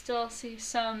 I still see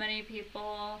so many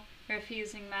people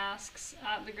refusing masks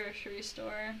at the grocery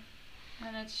store.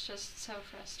 And it's just so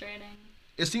frustrating.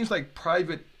 It seems like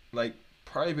private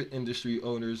industry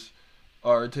owners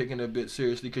are taking it a bit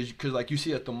seriously because like you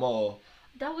see at the mall.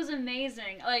 That was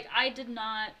amazing. Like, I did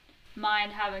not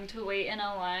mind having to wait in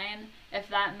a line if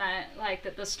that meant like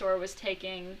that the store was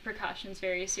taking precautions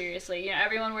very seriously.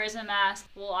 Everyone wears a mask.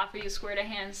 We'll offer you a squirt of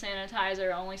hand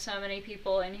sanitizer. Only so many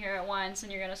people in here at once,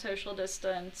 and you're gonna social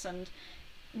distance and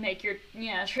make your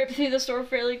trip through the store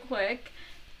fairly quick.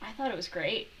 I thought it was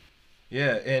great.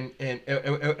 Yeah, and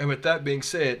with that being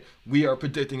said, we are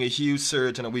predicting a huge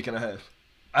surge in a week and a half.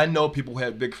 I know people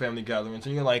had big family gatherings,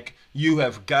 and you're like, you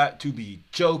have got to be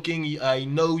joking. I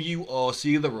know you all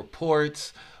see the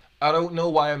reports. I don't know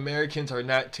why Americans are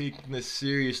not taking this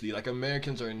seriously. Like,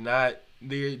 Americans are not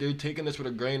they're taking this with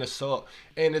a grain of salt.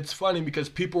 And it's funny because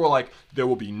people are like, there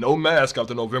will be no mask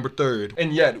after November 3rd.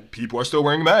 And yet, people are still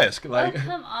wearing masks. Like, oh,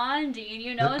 come on, Dean.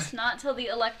 You know it's not till the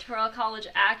Electoral College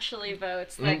actually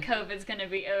votes that COVID's going to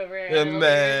be over. And it'll be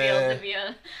revealed to be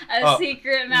a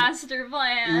secret master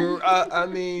plan. I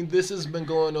mean, this has been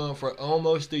going on for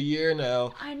almost a year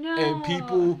now. I know. And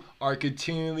people are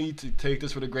continually to take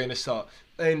this with a grain of salt.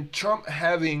 And Trump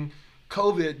having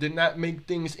COVID did not make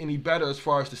things any better as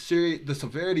far as the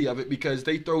severity of it, because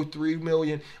they throw $3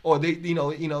 million, or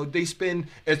they spend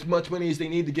as much money as they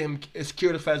need to get him as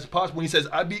cured as fast as possible. When he says,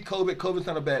 "I beat COVID. COVID's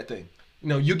not a bad thing.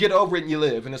 You get over it and you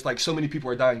live." And it's like, so many people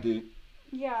are dying, dude.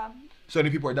 Yeah. So many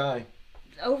people are dying.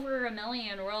 Over 1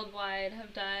 million worldwide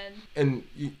have died. And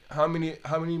how many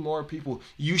more people?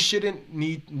 You shouldn't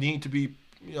need to be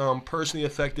personally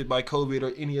affected by COVID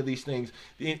or any of these things,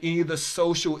 any of the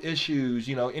social issues,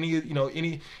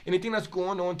 anything that's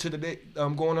going on today,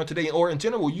 or in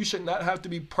general. You should not have to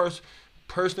be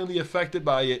personally affected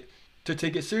by it to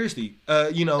take it seriously.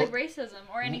 Like racism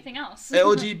or anything else.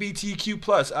 LGBTQ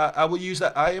plus. I will use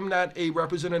that. I am not a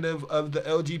representative of the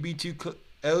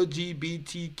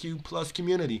LGBTQ plus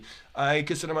community. I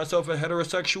consider myself a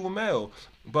heterosexual male.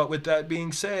 But with that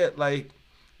being said,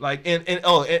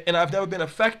 and I've never been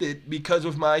affected because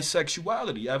of my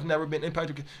sexuality. I've never been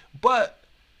impacted. But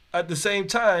at the same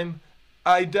time,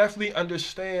 I definitely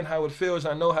understand how it feels.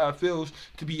 I know how it feels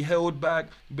to be held back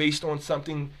based on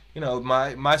something.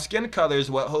 My skin color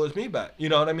is what holds me back. You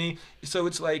know what I mean? So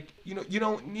it's like, you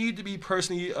don't need to be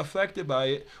personally affected by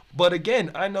it. But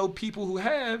again, I know people who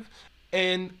have,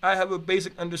 and I have a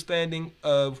basic understanding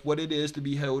of what it is to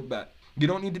be held back. You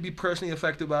don't need to be personally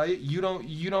affected by it. You don't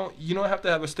have to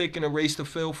have a stake in a race to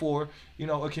feel for,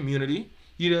 a community.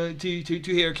 To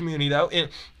hear a community out. And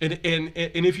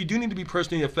if you do need to be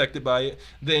personally affected by it,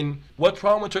 then what's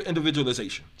wrong with your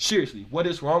individualization? Seriously, what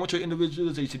is wrong with your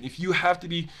individualization? If you have to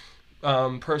be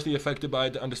personally affected by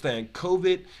it to understand,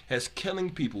 COVID is killing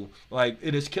people. Like,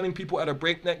 it is killing people at a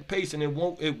breakneck pace, and it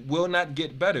will not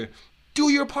get better. Do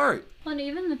your part. Well, and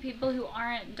even the people who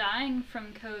aren't dying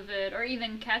from COVID or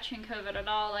even catching COVID at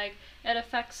all, like, it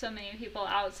affects so many people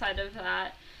outside of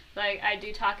that. Like, I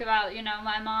do talk about,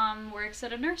 my mom works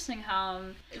at a nursing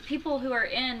home. People who are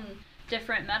in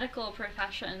different medical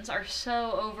professions are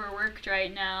so overworked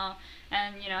right now,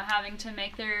 and, having to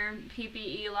make their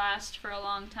PPE last for a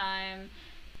long time.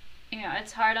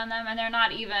 It's hard on them, and they're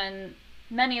not even,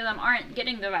 many of them aren't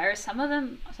getting the virus. Some of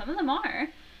them are.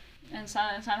 And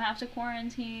some have to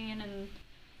quarantine, and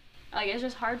it's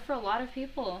just hard for a lot of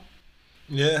people.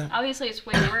 Yeah. Obviously, it's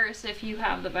way worse if you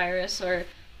have the virus or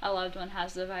a loved one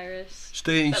has the virus.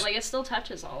 But it still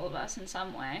touches all of us in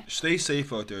some way. Stay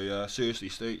safe out there, y'all. Seriously,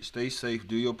 stay safe.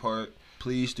 Do your part.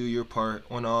 Please do your part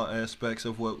on all aspects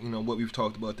of what we've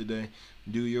talked about today.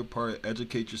 Do your part.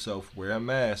 Educate yourself. Wear a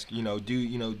mask.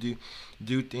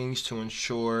 Do things to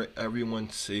ensure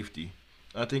everyone's safety.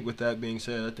 I think with that being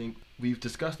said, I think we've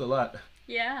discussed a lot.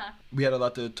 Yeah. We had a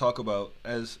lot to talk about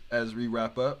as we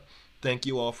wrap up. Thank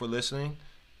you all for listening.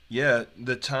 Yeah,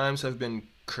 the times have been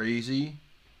crazy.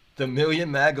 The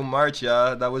Million MAGA March,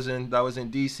 y'all, that was in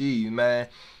DC, man,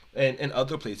 and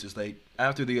other places. Like,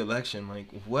 after the election, like,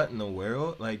 what in the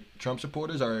world? Like, Trump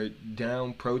supporters are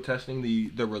down protesting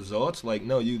the results. Like,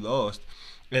 no, you lost.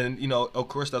 And, of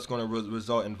course, that's going to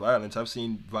result in violence. I've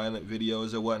seen violent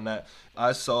videos or whatnot.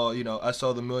 I saw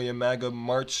the Million MAGA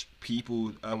March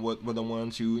people were the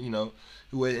ones who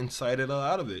incited a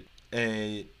lot of it.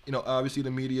 And, obviously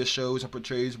the media shows and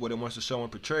portrays what it wants to show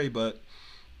and portray, but,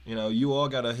 you all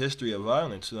got a history of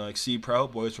violence. Like, see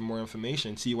Proud Boys for more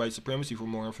information. See White Supremacy for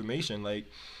more information. Like,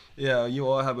 you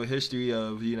all have a history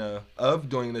of, of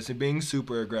doing this and being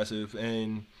super aggressive.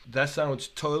 And that sounds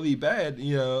totally bad,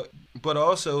 but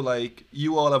also, like,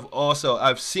 you all have also,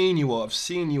 I've seen you all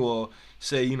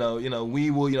say,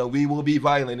 we will be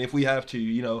violent if we have to,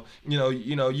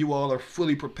 you all are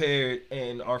fully prepared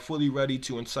and are fully ready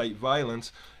to incite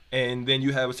violence. And then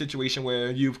you have a situation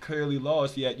where you've clearly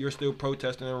lost, yet you're still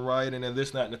protesting and rioting and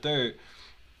this, that, and the third.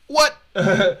 What?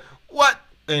 What?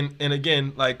 And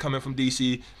again, like, coming from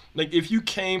DC, like, if you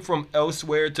came from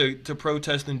elsewhere to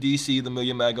protest in DC, the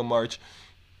Million MAGA March,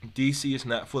 DC is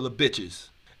not full of bitches.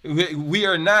 We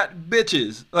are not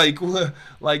bitches.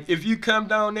 Like, if you come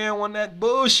down there on that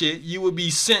bullshit, you will be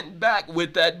sent back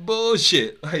with that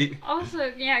bullshit. Like,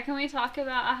 also, yeah, can we talk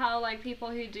about how, like,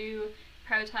 people who do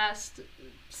protest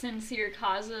sincere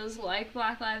causes like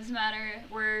Black Lives Matter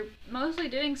were mostly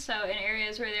doing so in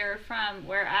areas where they were from,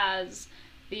 whereas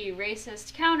the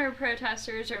racist counter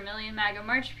protesters or Million MAGA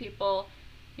March people,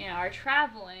 are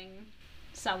traveling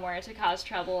somewhere to cause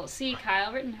trouble, see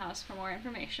Kyle Rittenhouse for more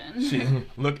information.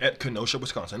 Look at Kenosha,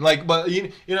 Wisconsin. Like, but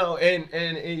you know,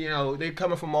 and you know, they're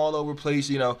coming from all over the place.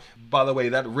 You know, by the way,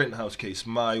 that Rittenhouse case,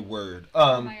 my word.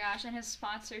 Oh my gosh, and his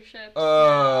sponsorship.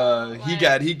 He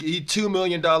got he $2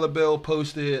 million bill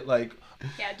posted like.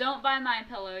 Yeah, don't buy my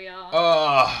pillow,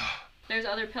 y'all. There's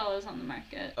other pillows on the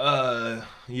market.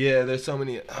 Yeah, there's so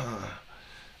many.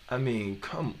 I mean,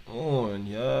 come on,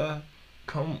 yeah.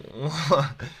 Come on.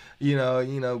 you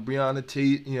know,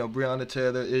 Breonna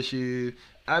Taylor issue.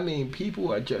 I mean,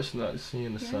 people are just not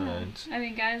seeing the signs. I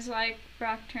mean, guys like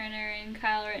Brock Turner and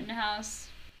Kyle Rittenhouse,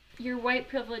 your white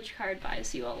privilege card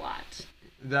buys you a lot.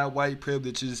 That white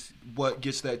privilege is what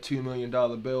gets that $2 million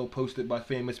bill posted by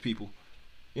famous people.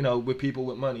 You know, with people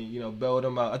with money, you know, bail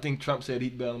them out. I think Trump said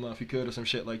he'd bail them out if he could or some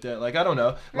shit like that. Like, I don't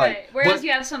know. Right. Like, whereas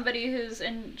you have somebody who's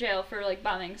in jail for, like,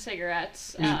 bumming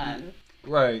cigarettes,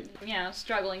 right. You know,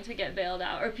 struggling to get bailed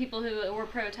out. Or people who were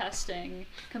protesting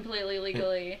completely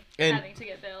legally and having to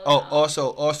get bailed out.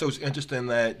 Also it's interesting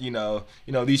that, you know,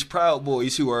 these Proud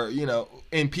Boys who are, you know,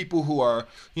 and people who are,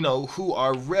 you know, who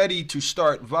are ready to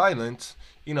start violence,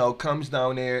 you know, comes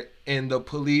down there and the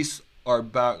police are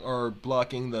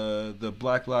blocking the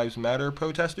Black Lives Matter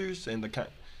protesters, and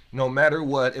no matter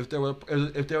what, if there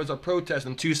was a protest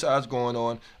and two sides going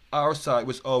on, our side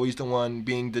was always the one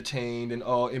being detained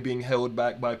and being held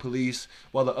back by police,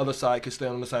 while the other side could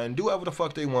stand on the side and do whatever the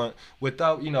fuck they want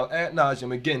without, you know, ad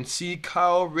nauseum. Again, see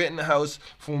Kyle Rittenhouse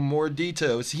for more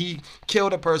details. He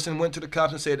killed a person, went to the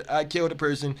cops and said, I killed a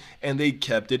person, and they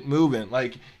kept it moving.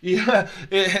 Like, yeah,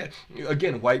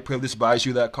 again, white privilege buys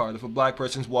you that card. If a black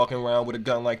person's walking around with a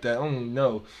gun like that, oh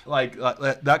no, like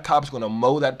that cop's gonna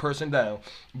mow that person down.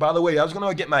 By the way, I was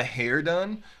gonna get my hair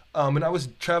done. And I was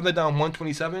traveling down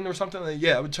 127 or something.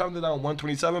 Yeah, I was traveling down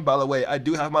 127. By the way, I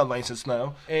do have my license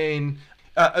now. And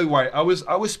right, I was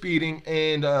speeding,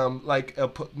 and like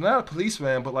not a police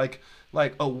van, but like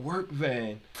a work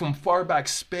van from far back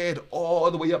sped all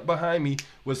the way up behind me,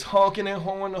 was honking and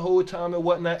horning the whole time and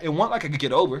whatnot. It wasn't like I could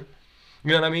get over.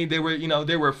 You know what I mean?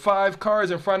 There were 5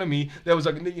 cars in front of me. There was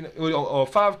like, you know, or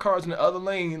 5 cars in the other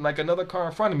lane, like another car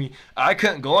in front of me. I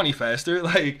couldn't go any faster.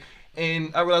 Like.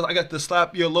 And I realized I got the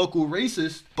Slap Your Local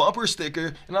Racist bumper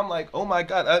sticker, and I'm like, oh my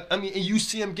god! I mean, and you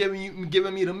see him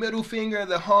giving me the middle finger,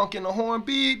 the honk and the horn,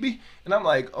 beep, beep, and I'm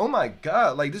like, oh my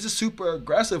god! Like, this is super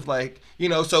aggressive, like, you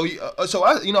know. So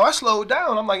I slowed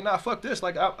down. I'm like, nah, fuck this.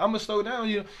 Like, I'm gonna slow down.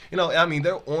 You know. I mean,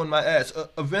 they're on my ass.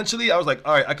 Eventually, I was like,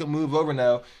 all right, I can move over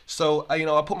now. So I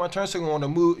put my turn signal on to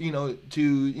move,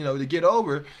 to get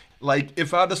over. Like,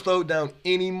 if I'd have slowed down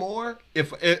any more,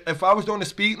 if I was doing the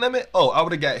speed limit, I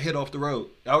would have got hit off the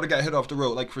road.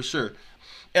 Like, for sure.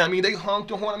 And I mean, they honked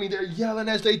the horn. I mean, they're yelling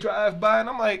as they drive by, and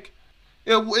I'm like,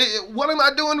 what am I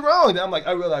doing wrong? And I'm like,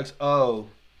 I realized,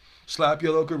 Slap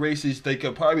Your Local Racist. They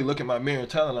could probably look at my mirror and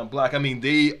tell I'm black. I mean,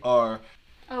 they are.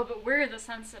 Oh, but we're the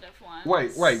sensitive ones.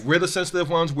 Right. We're the sensitive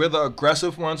ones. We're the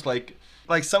aggressive ones. Like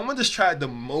someone just tried to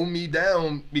mow me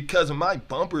down because of my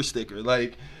bumper sticker.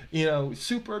 Like. You know,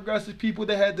 super aggressive people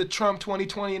that had the Trump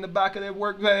 2020 in the back of their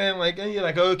work van, like, and you're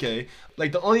like, okay.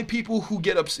 Like, the only people who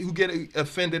get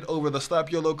offended over the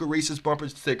Slap Your Local Racist bumper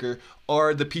sticker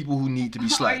are the people who need to be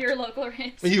slapped. Are your local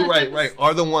racists. You're right.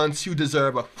 Are the ones who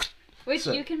deserve a... Which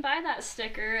you can buy that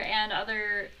sticker and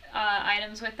other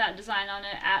items with that design on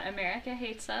it at America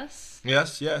Hates Us.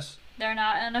 Yes. They're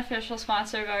not an official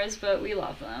sponsor of ours, but we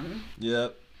love them.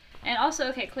 Yep. And also,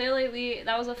 okay, clearly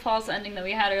that was a false ending that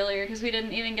we had earlier because we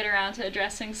didn't even get around to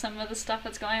addressing some of the stuff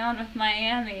that's going on with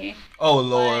Miami. Oh,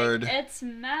 Lord. Like, it's a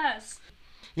mess.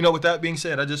 You know, with that being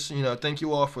said, I just, thank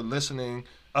you all for listening.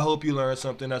 I hope you learned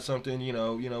something. That's something,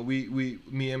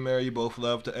 me and Mary both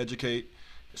love to educate.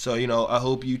 So, I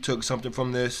hope you took something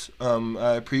from this.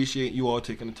 I appreciate you all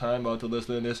taking the time out to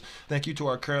listen to this. Thank you to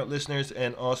our current listeners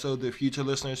and also the future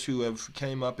listeners who have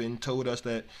came up and told us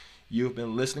that you've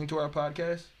been listening to our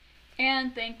podcast.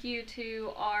 And thank you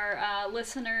to our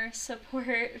listener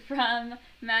support from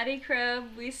Maddie Crow.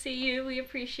 We see you. We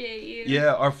appreciate you.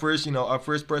 Yeah, our first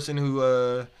person who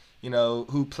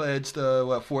pledged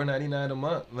 $4.99 a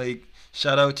month. Like,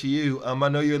 shout out to you. I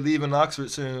know you're leaving Oxford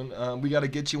soon. We got to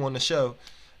get you on the show.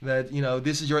 That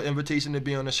this is your invitation to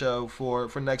be on the show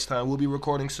for next time. We'll be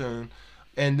recording soon.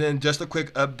 And then just a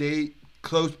quick update.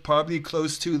 Probably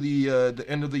close to the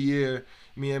end of the year.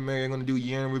 Me and Mary are going to do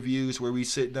year-end reviews where we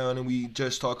sit down and we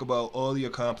just talk about all the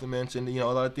accomplishments and, a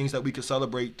lot of things that we could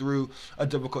celebrate through a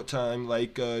difficult time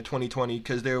like 2020,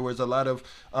 because there was a lot of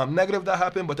negative that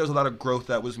happened, but there's a lot of growth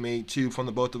that was made, too, from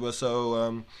the both of us.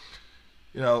 So,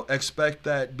 expect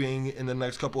that being in the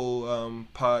next couple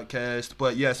podcasts.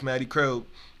 But, yes, Maddie Crow,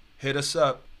 hit us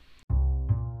up.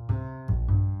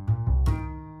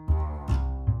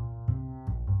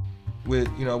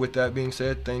 with that being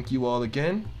said, thank you all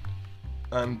again.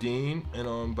 I'm Dean, and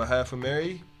on behalf of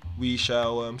Mary, we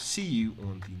shall see you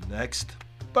on the next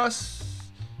bus.